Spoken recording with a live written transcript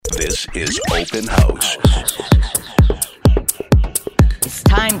This is Open House. It's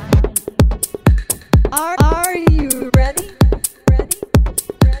time. Are you ready?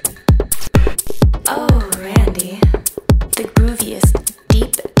 Oh, Randy. The grooviest,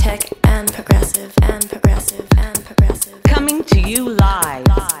 deep tech and progressive. Coming to you live.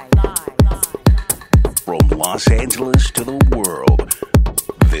 From Los Angeles to the world,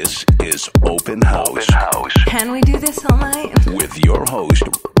 this is Open House. Can we do this all night? With your host,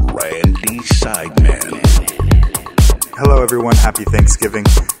 Randy Seidman. Hello everyone, happy Thanksgiving,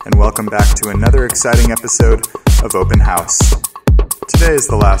 and welcome back to another exciting episode of Open House. Today is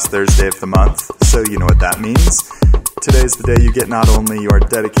the last Thursday of the month, so you know what that means. Today is the day you get not only your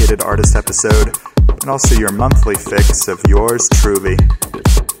dedicated artist episode, but also your monthly fix of yours truly.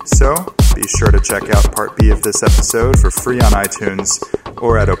 So, be sure to check out Part B of this episode for free on iTunes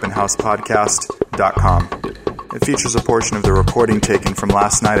or at openhousepodcast.com. It features a portion of the recording taken from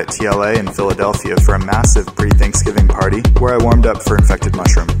last night at TLA in Philadelphia for a massive pre-Thanksgiving party where I warmed up for Infected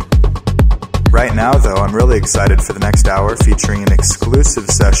Mushroom. Right now, though, I'm really excited for the next hour featuring an exclusive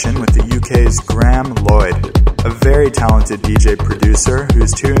session with the UK's Graham Lloyd, a very talented DJ producer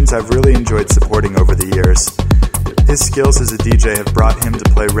whose tunes I've really enjoyed supporting over the years. His skills as a DJ have brought him to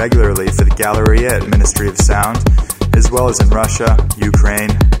play regularly for the Galleria at Ministry of Sound, as well as in Russia,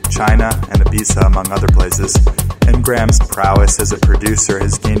 Ukraine, China, and Ibiza, among other places. And Graham's prowess as a producer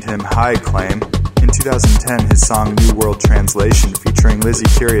has gained him high acclaim. In 2010, his song New World Translation featuring Lizzie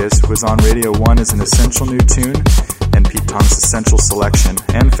Curious was on Radio 1 as an essential new tune and Pete Tong's essential selection,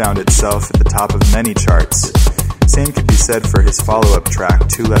 and found itself at the top of many charts. Same could be said for his follow-up track,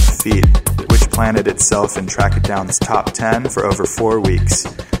 Two Left Feet, which planted itself in Track It Down's top 10 for over 4 weeks.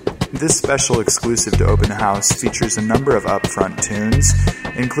 This special exclusive to Open House features a number of upfront tunes,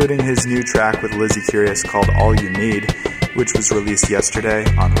 including his new track with Lizzie Curious called All You Need, which was released yesterday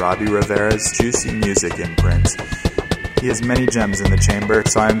on Robbie Rivera's Juicy Music imprint. He has many gems in the chamber,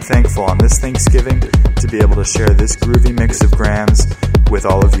 so I am thankful on this Thanksgiving to be able to share this groovy mix of Grams with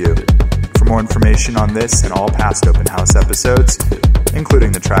all of you. For more information on this and all past Open House episodes,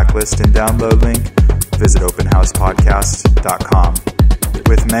 including the track list and download link, visit openhousepodcast.com.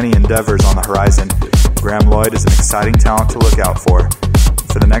 With many endeavors on the horizon, Graham Lloyd is an exciting talent to look out for.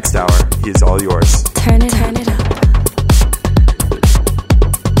 For the next hour, he is all yours. Turn it up.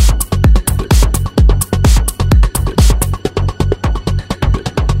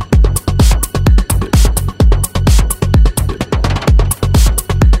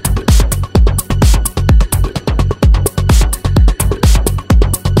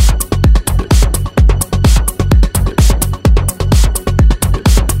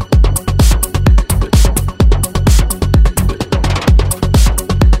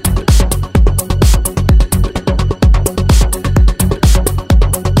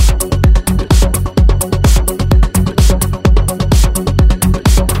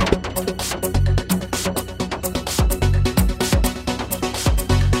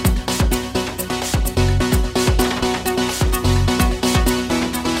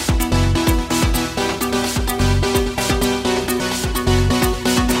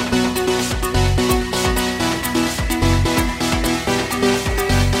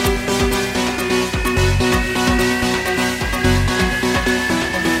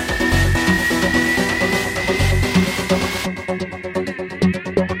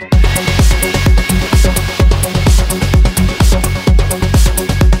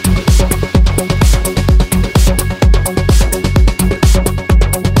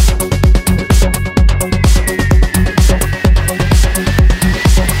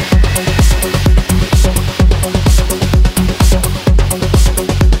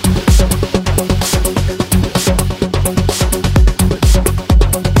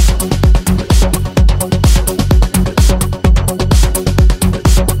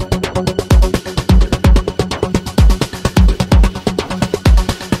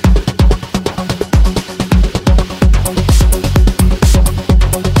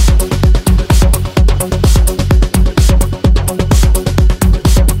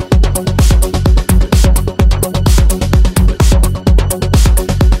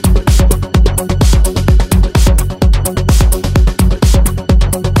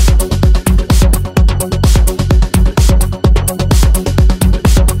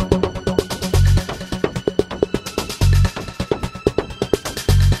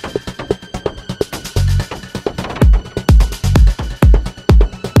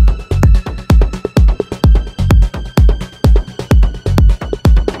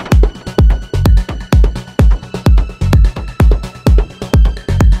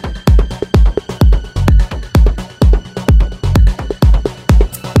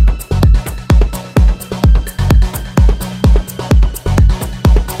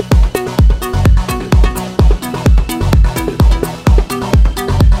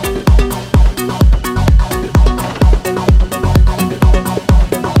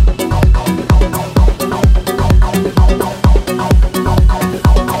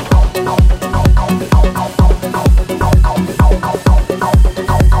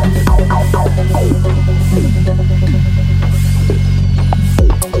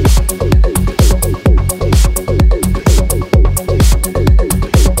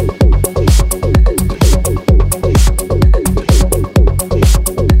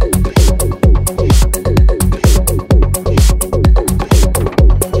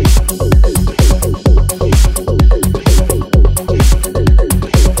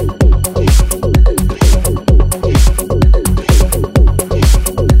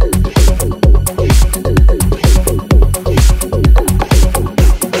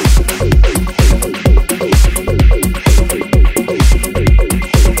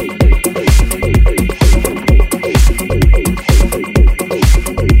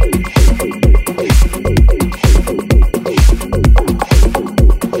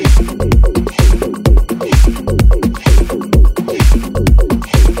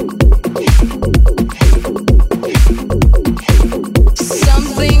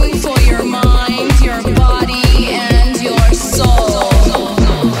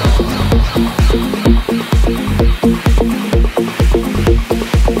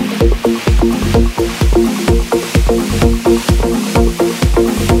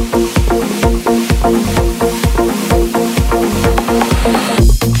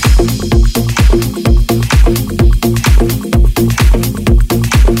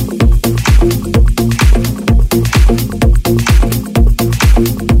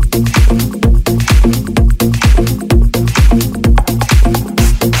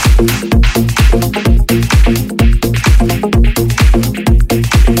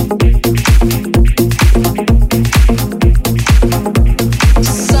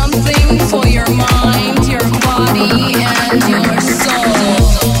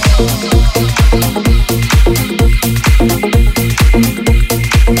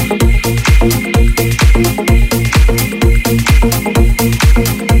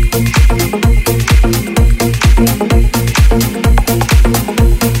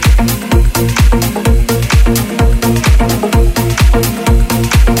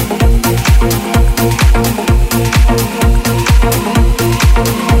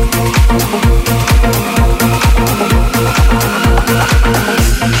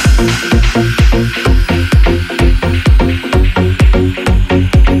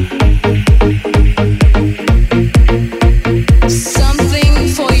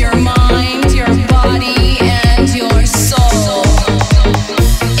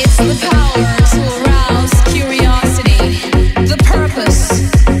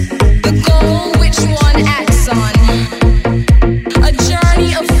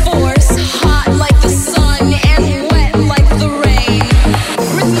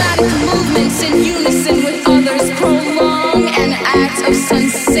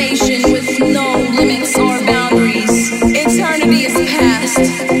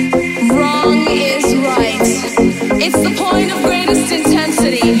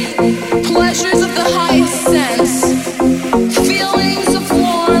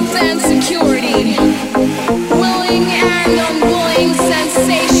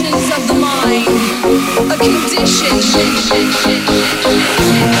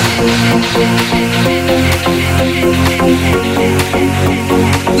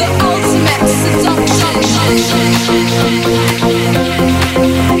 The ultimate seduction.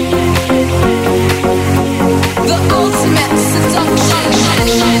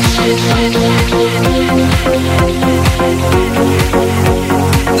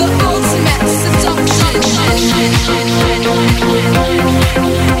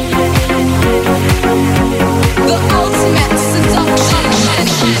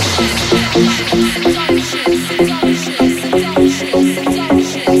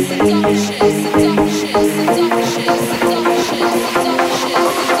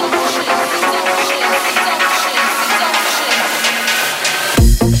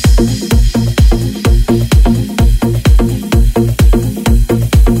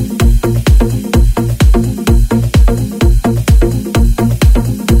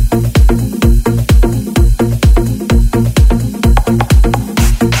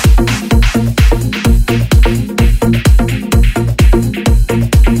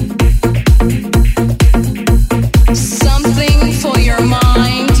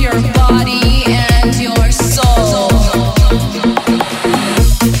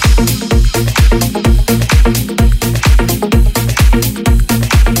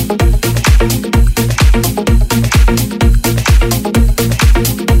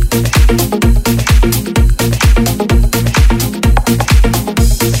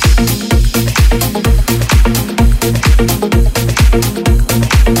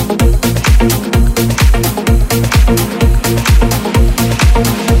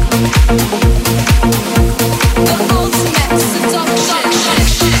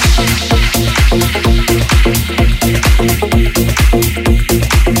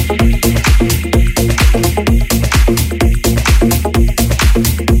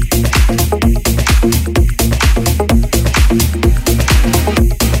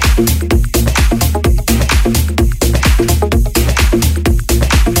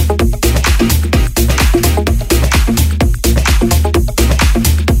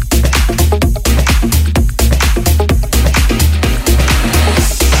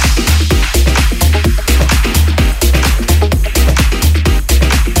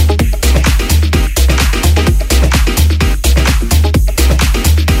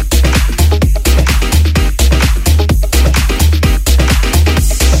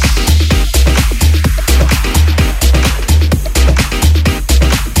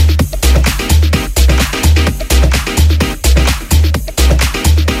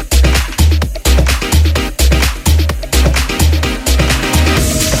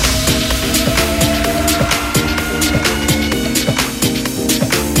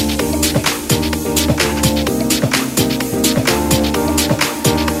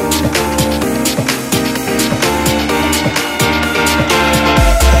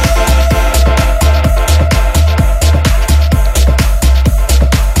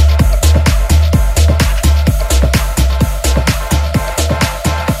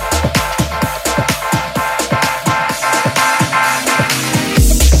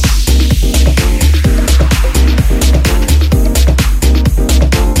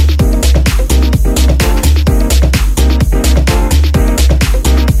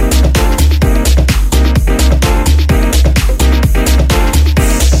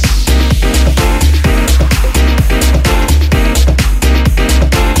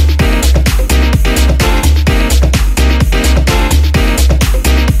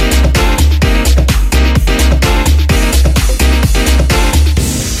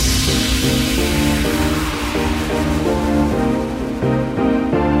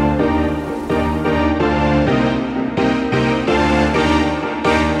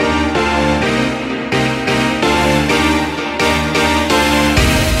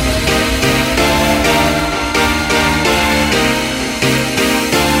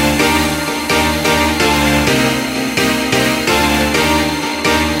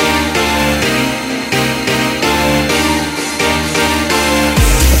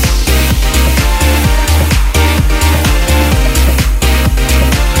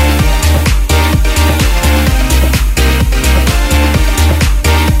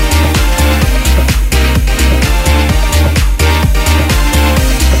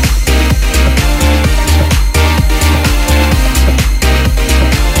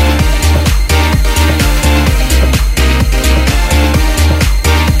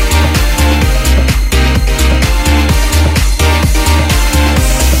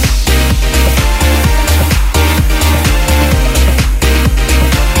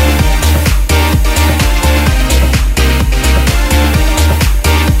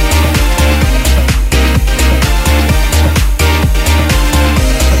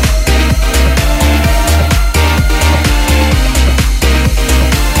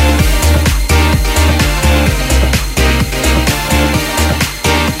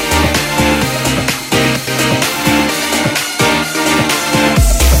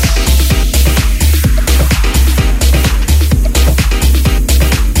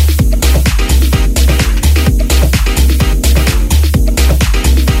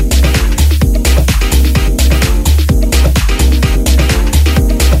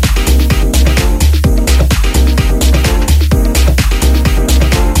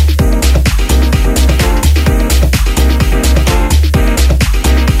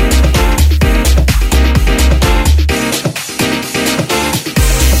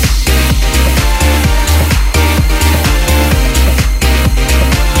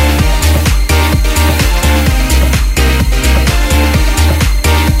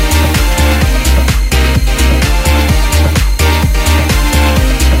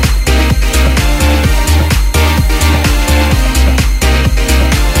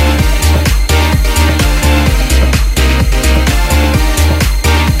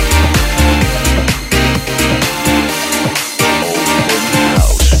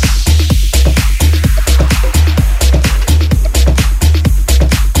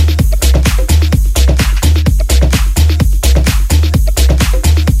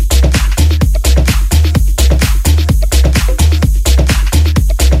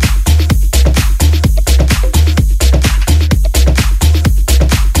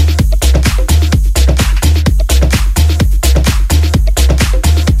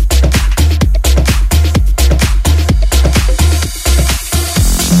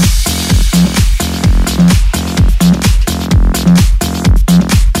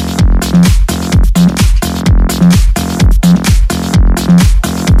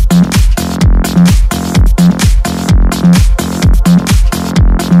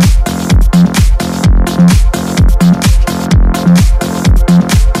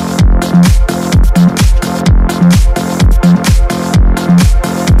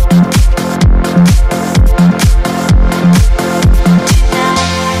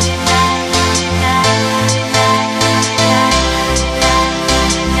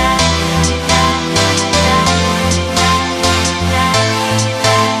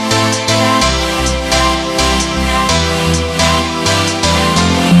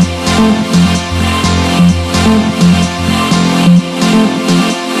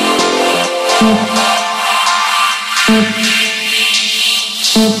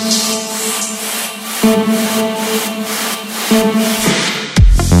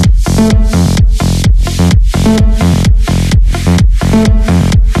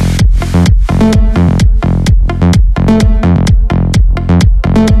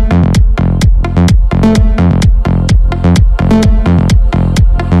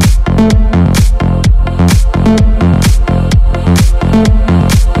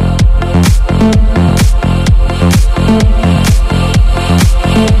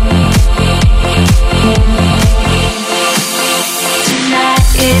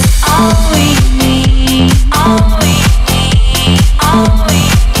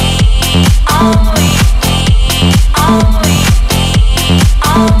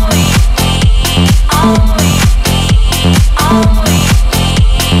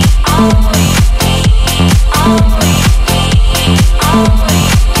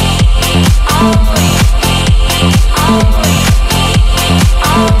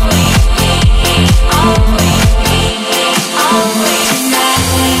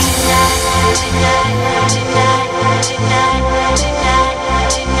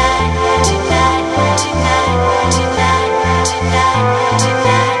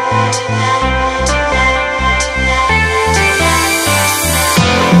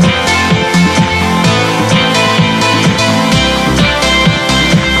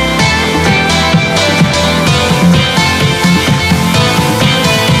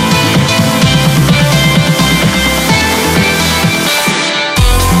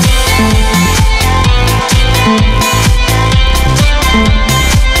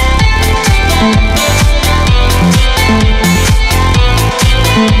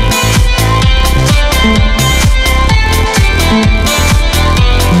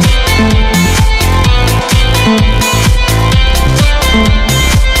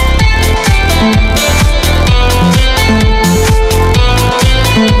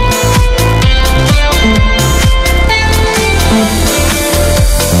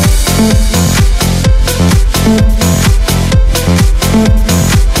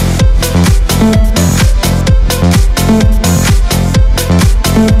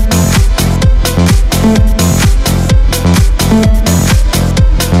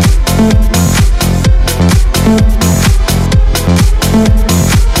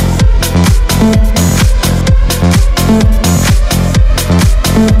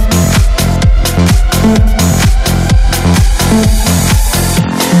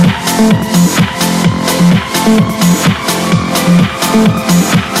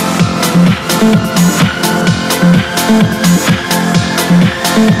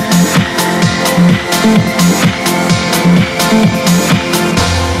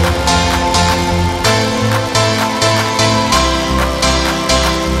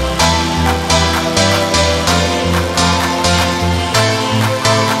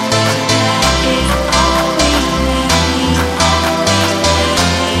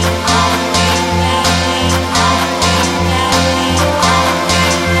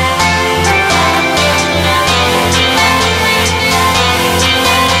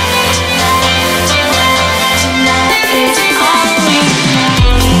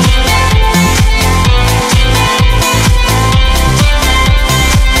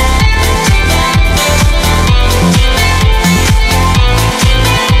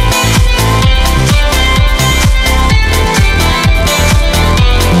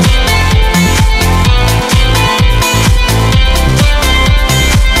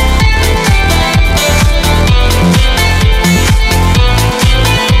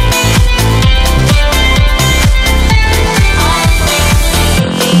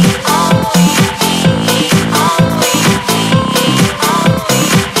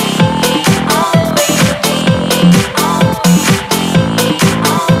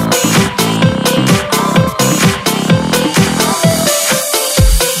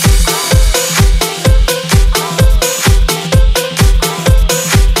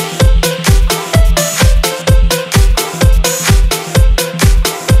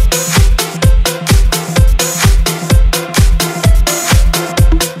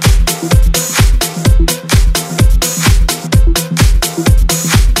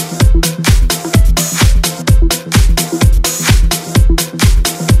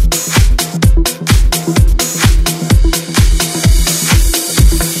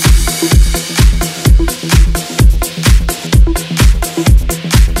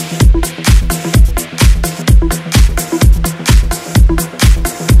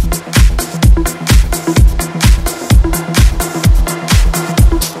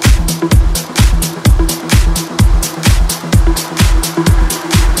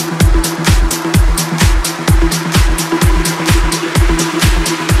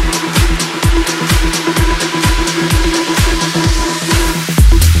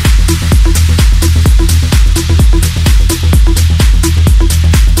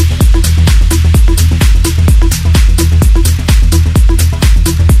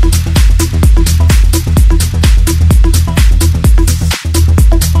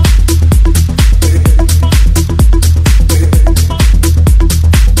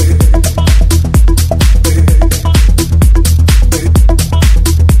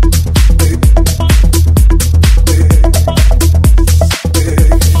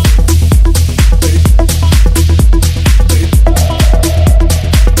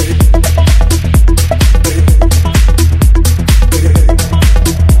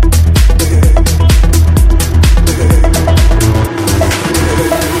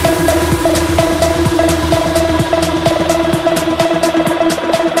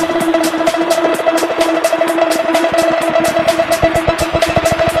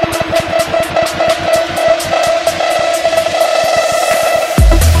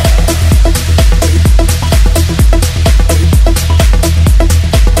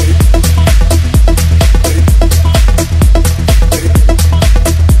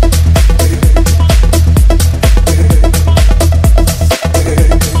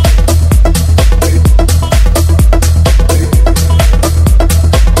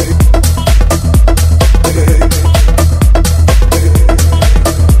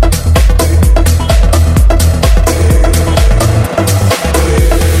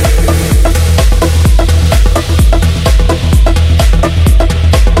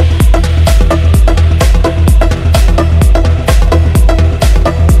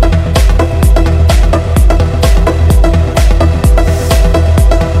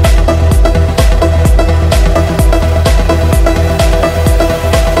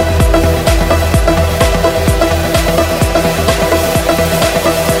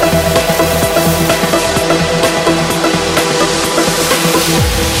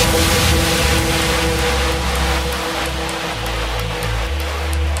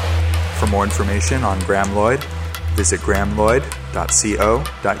 more information on Graham Lloyd, visit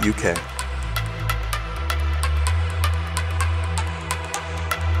grahamlloyd.co.uk.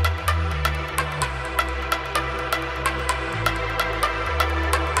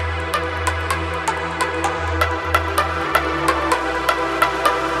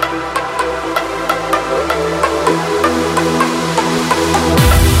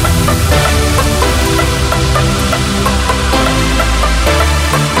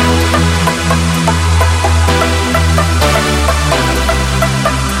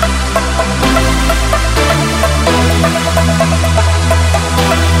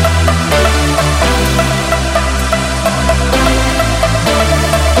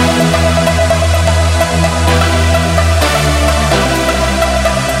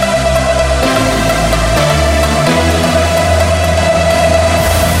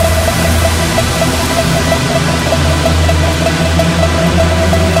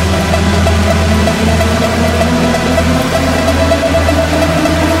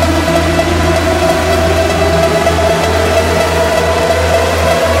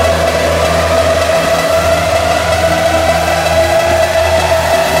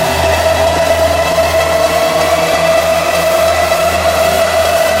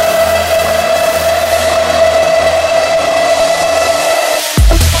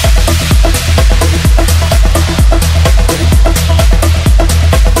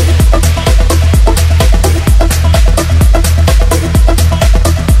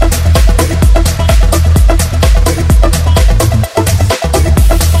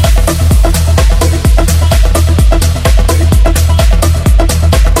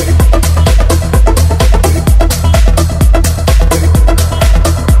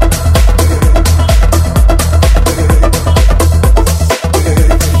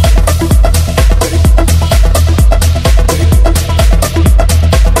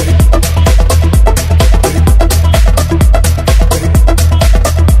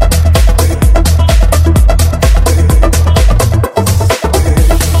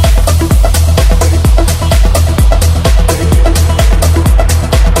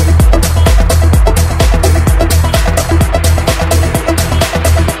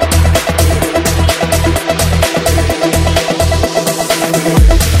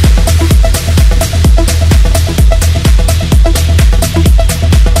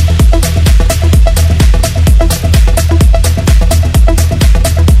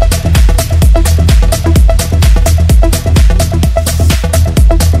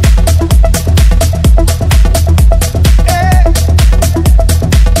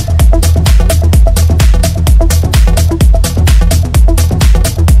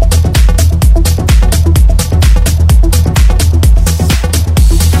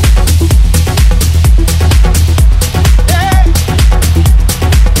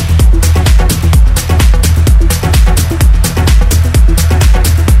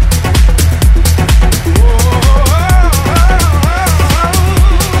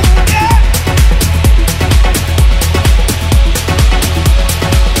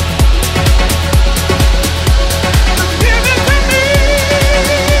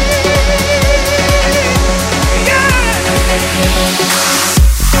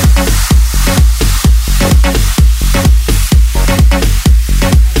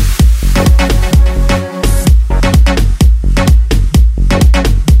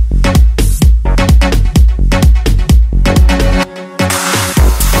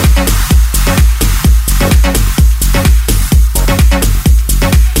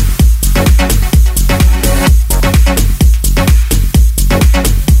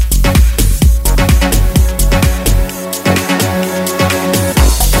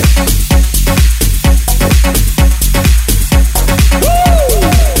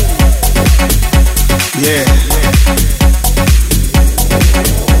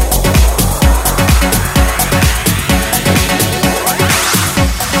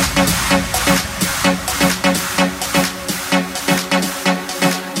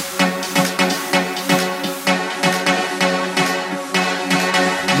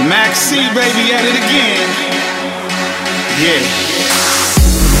 Max C, baby, at it again. Yeah.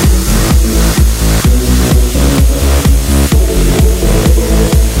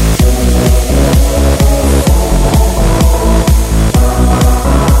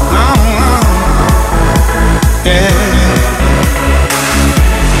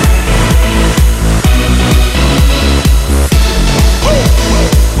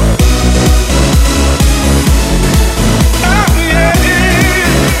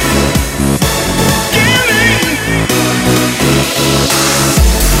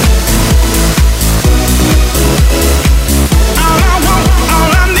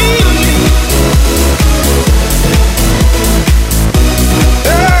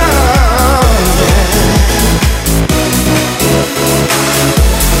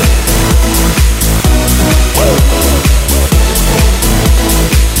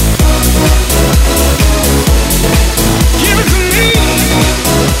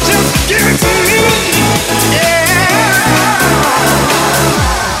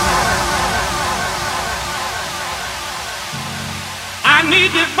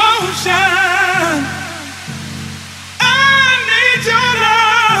 notion. I need your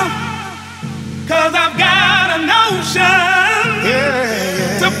love, 'cause I've got a notion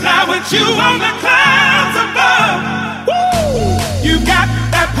to fly with you on the clouds above. Woo! You got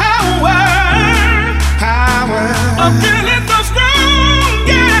that power of feeling so strong,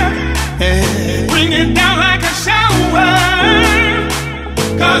 yeah. Bring it down like a shower,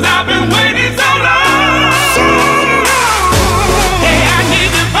 'cause I've been waiting so long. Hey, I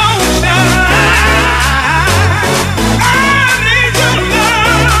need devotion. I need your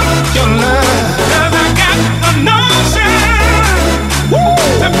love, 'cause I got a notion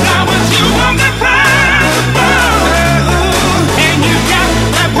to fly with you on the clouds above. And you got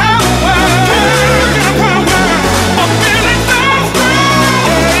the power of feeling so strong.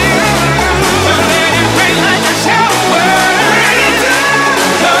 So let it rain like a shower,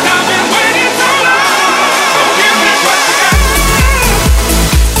 'cause I've been waiting so long. So give me what you got.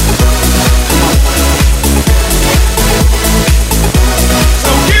 So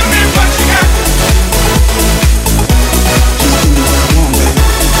give me what you got.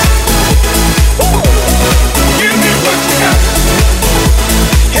 Give me what you got.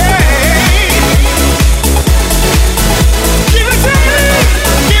 Hey, give it to me.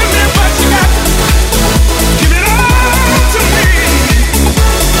 Give me what you got. Give it all to me.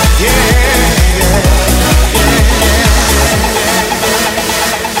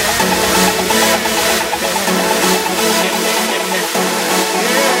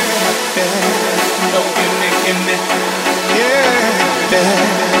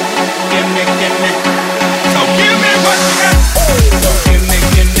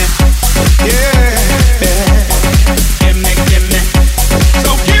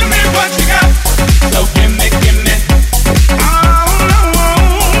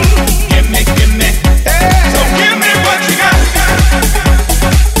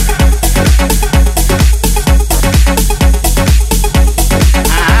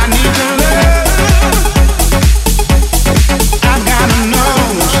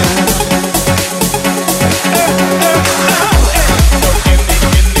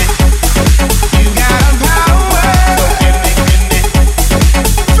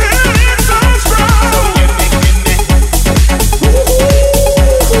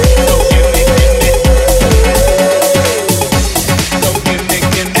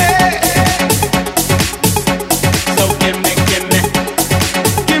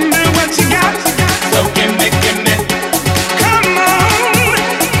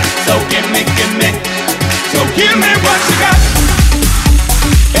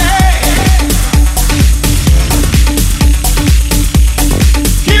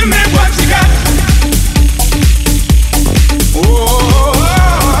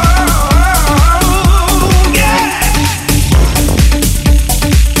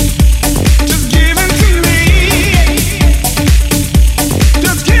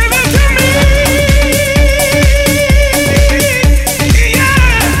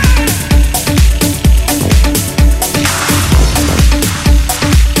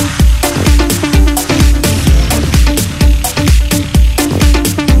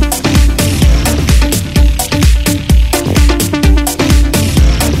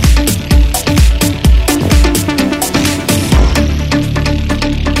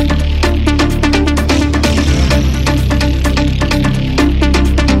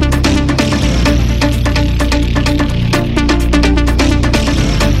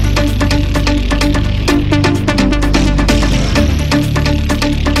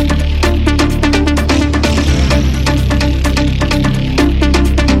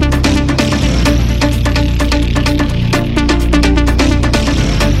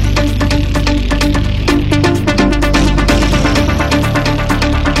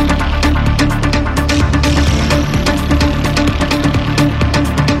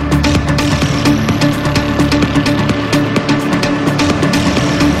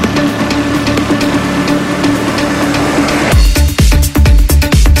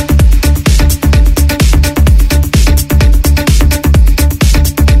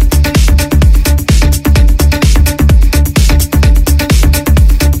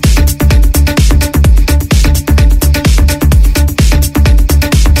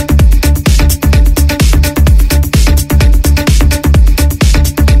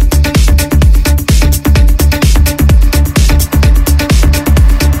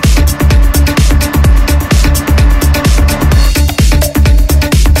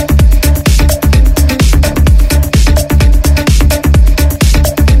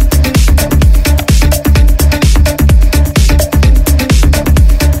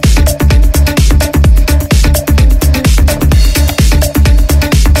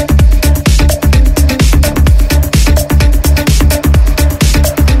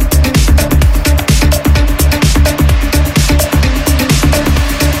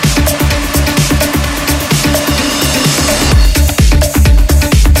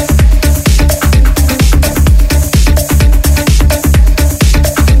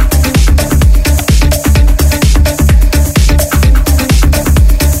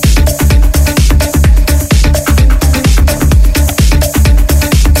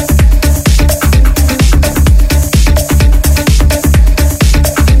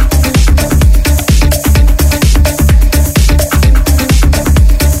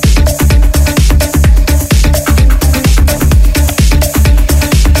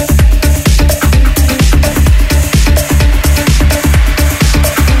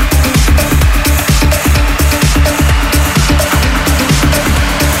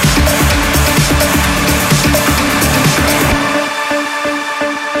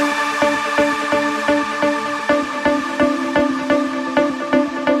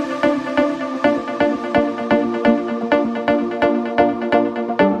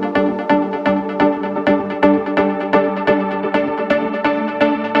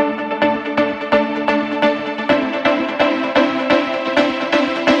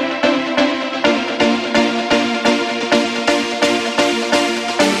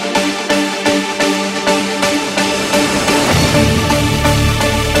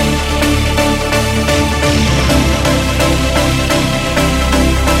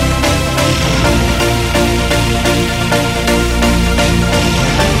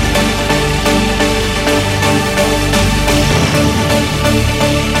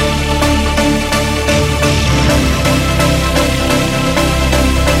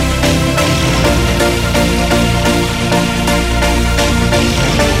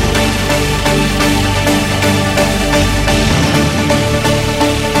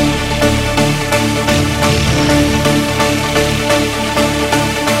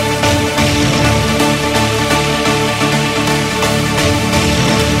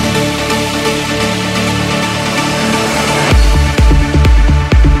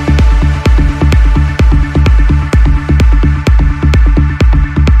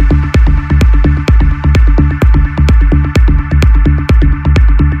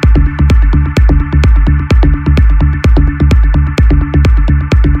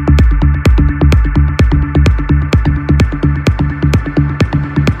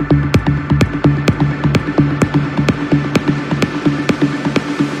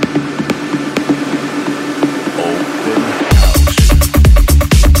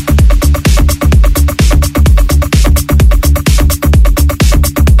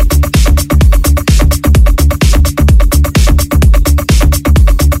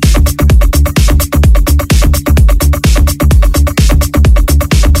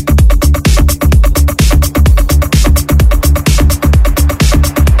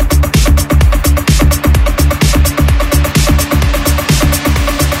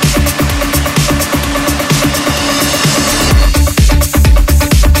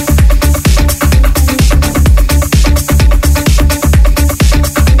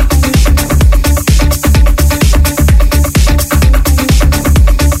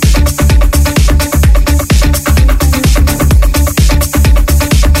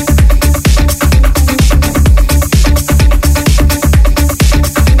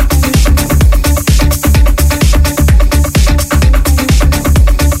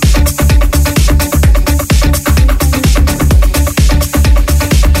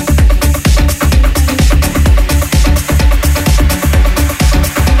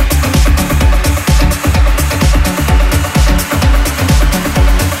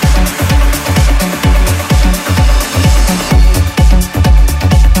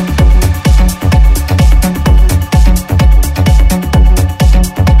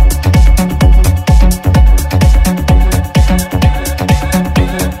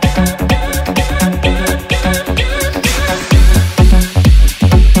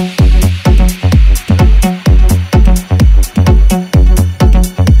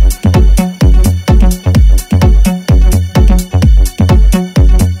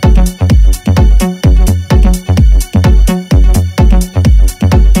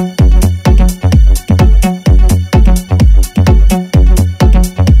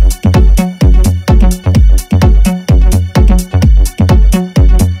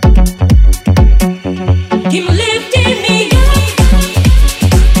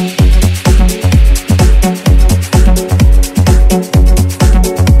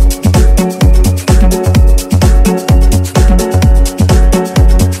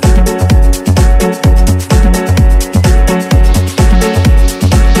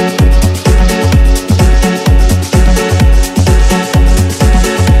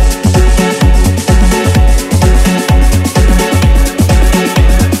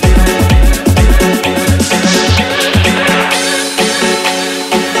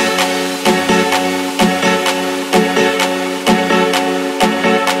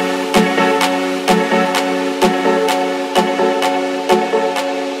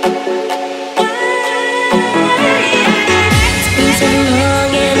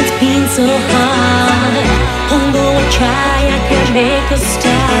 so hard. I'm gonna try, I can't make a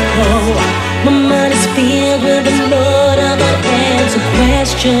stop. Oh, my mind is filled with a load of unanswered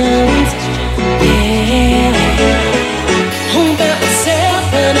questions. Yeah, I'm about myself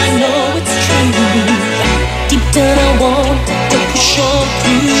and I know it's true. Deep down I want to push on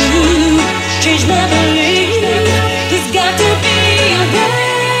through. Change my belief, there's got to be a way.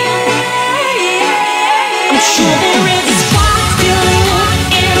 I'm sure there is a spark still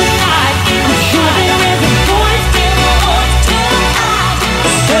inside. I'm sure there is a voice still to hide.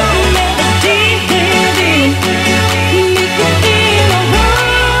 A certain melody within make me feel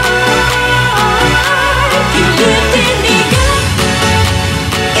alright.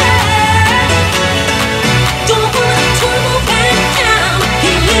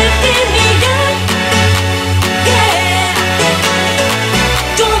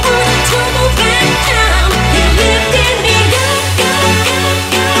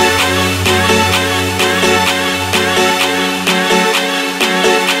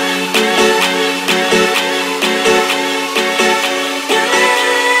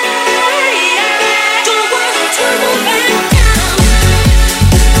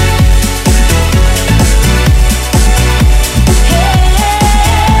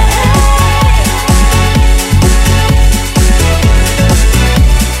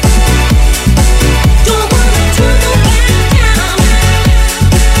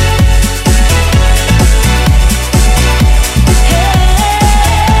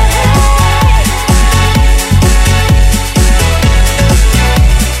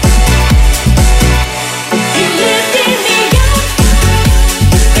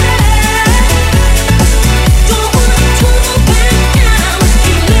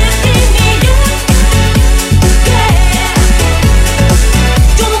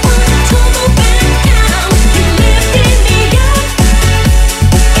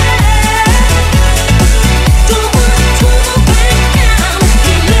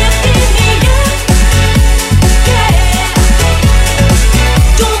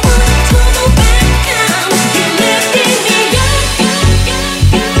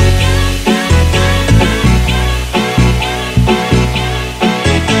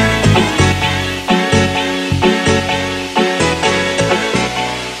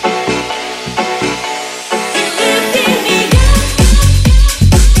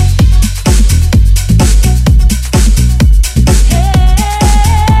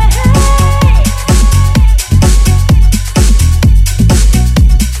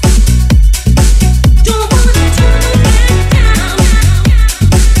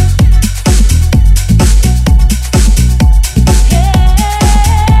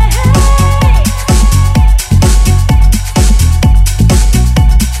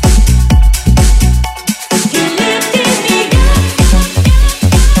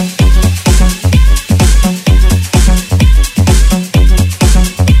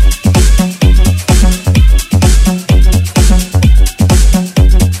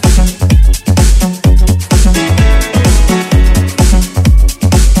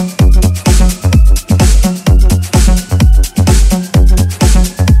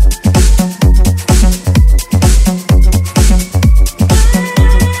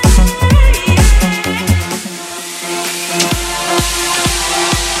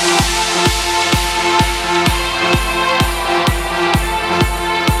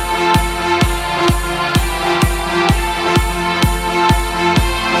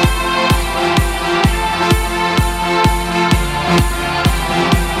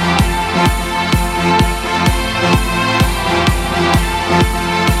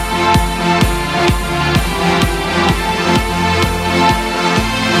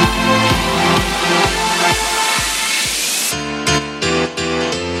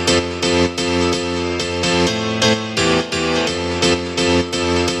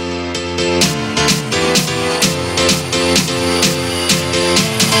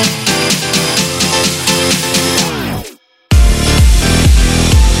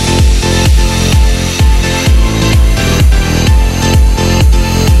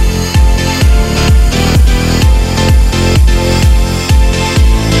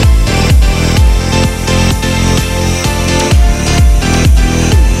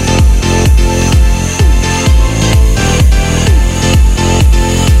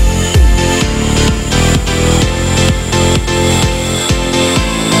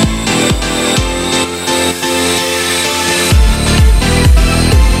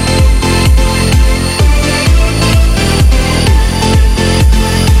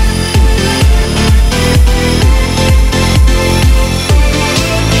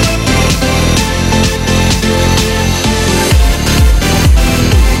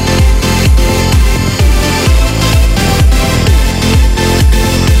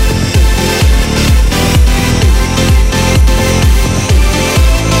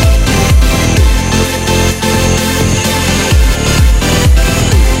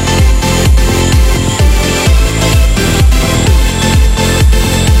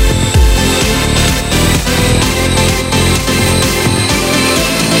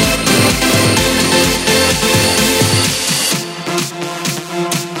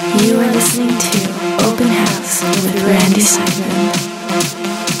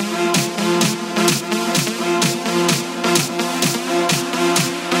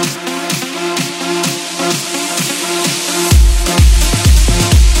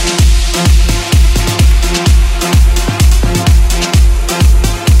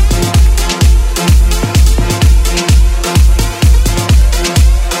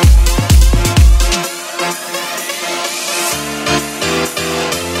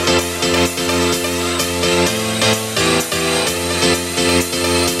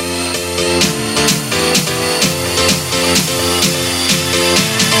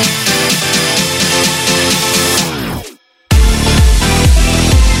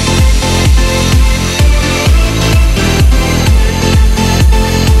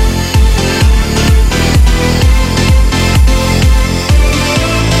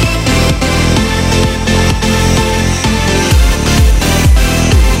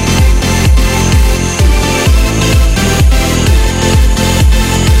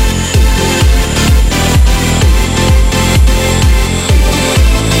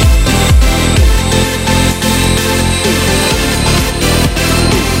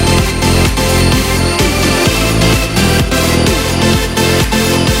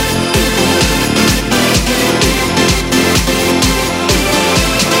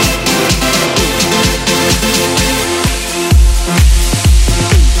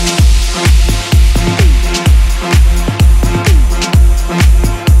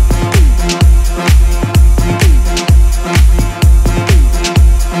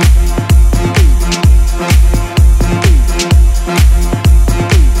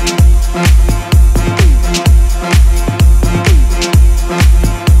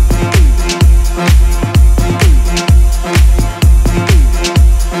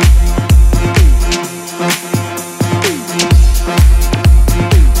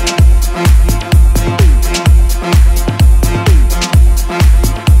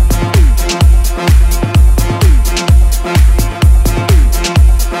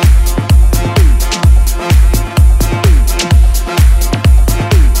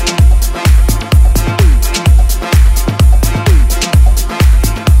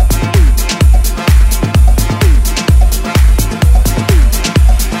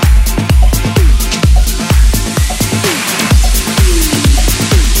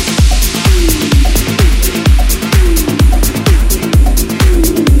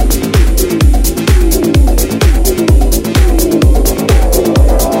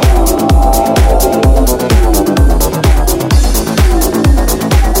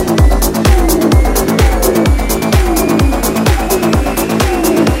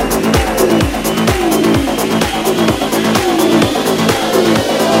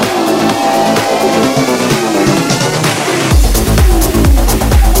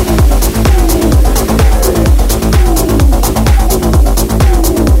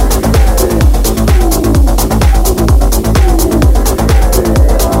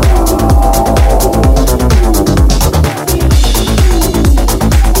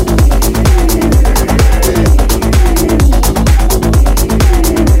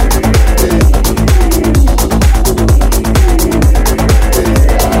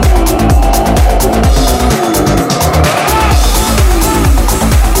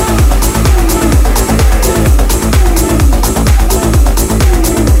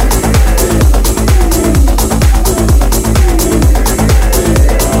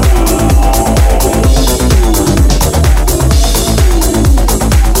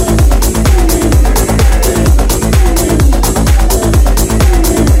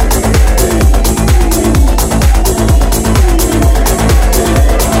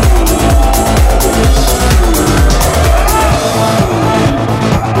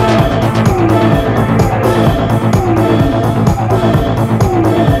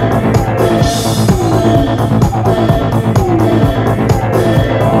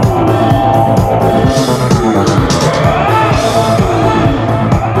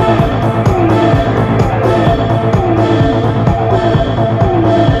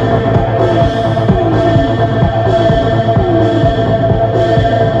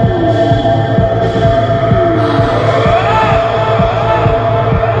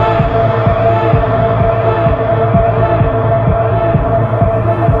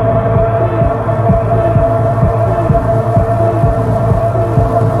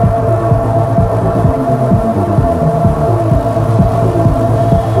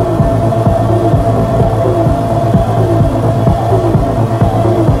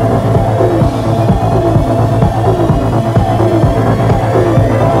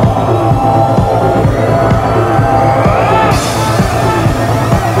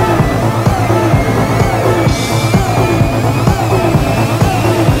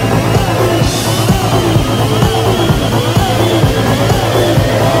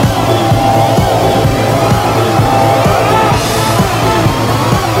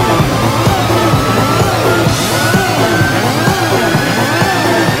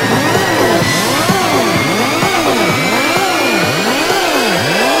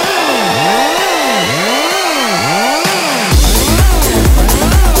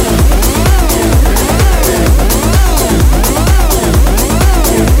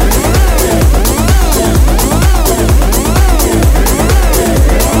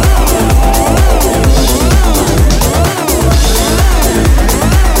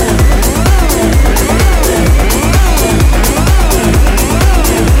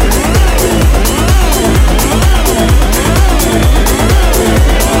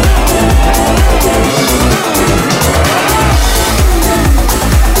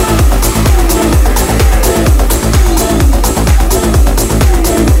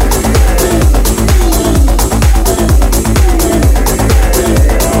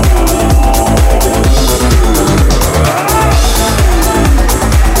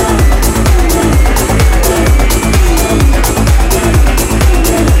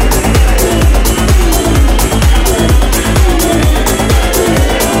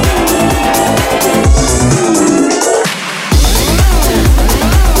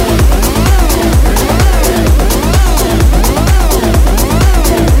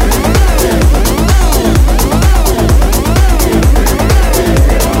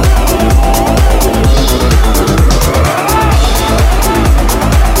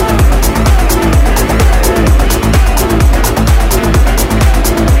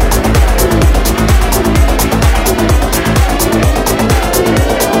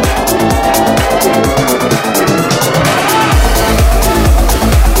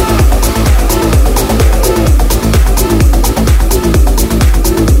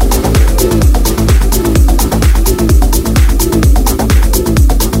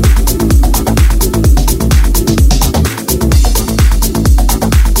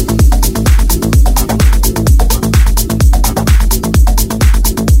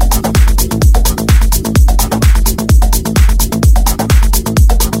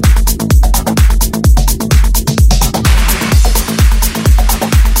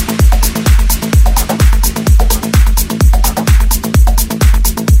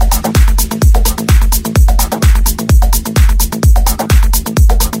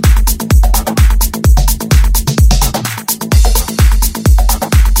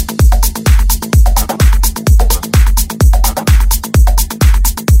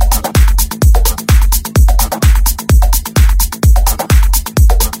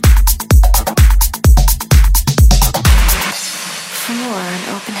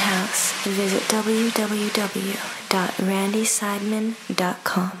 visit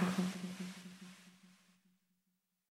www.randyseidman.com.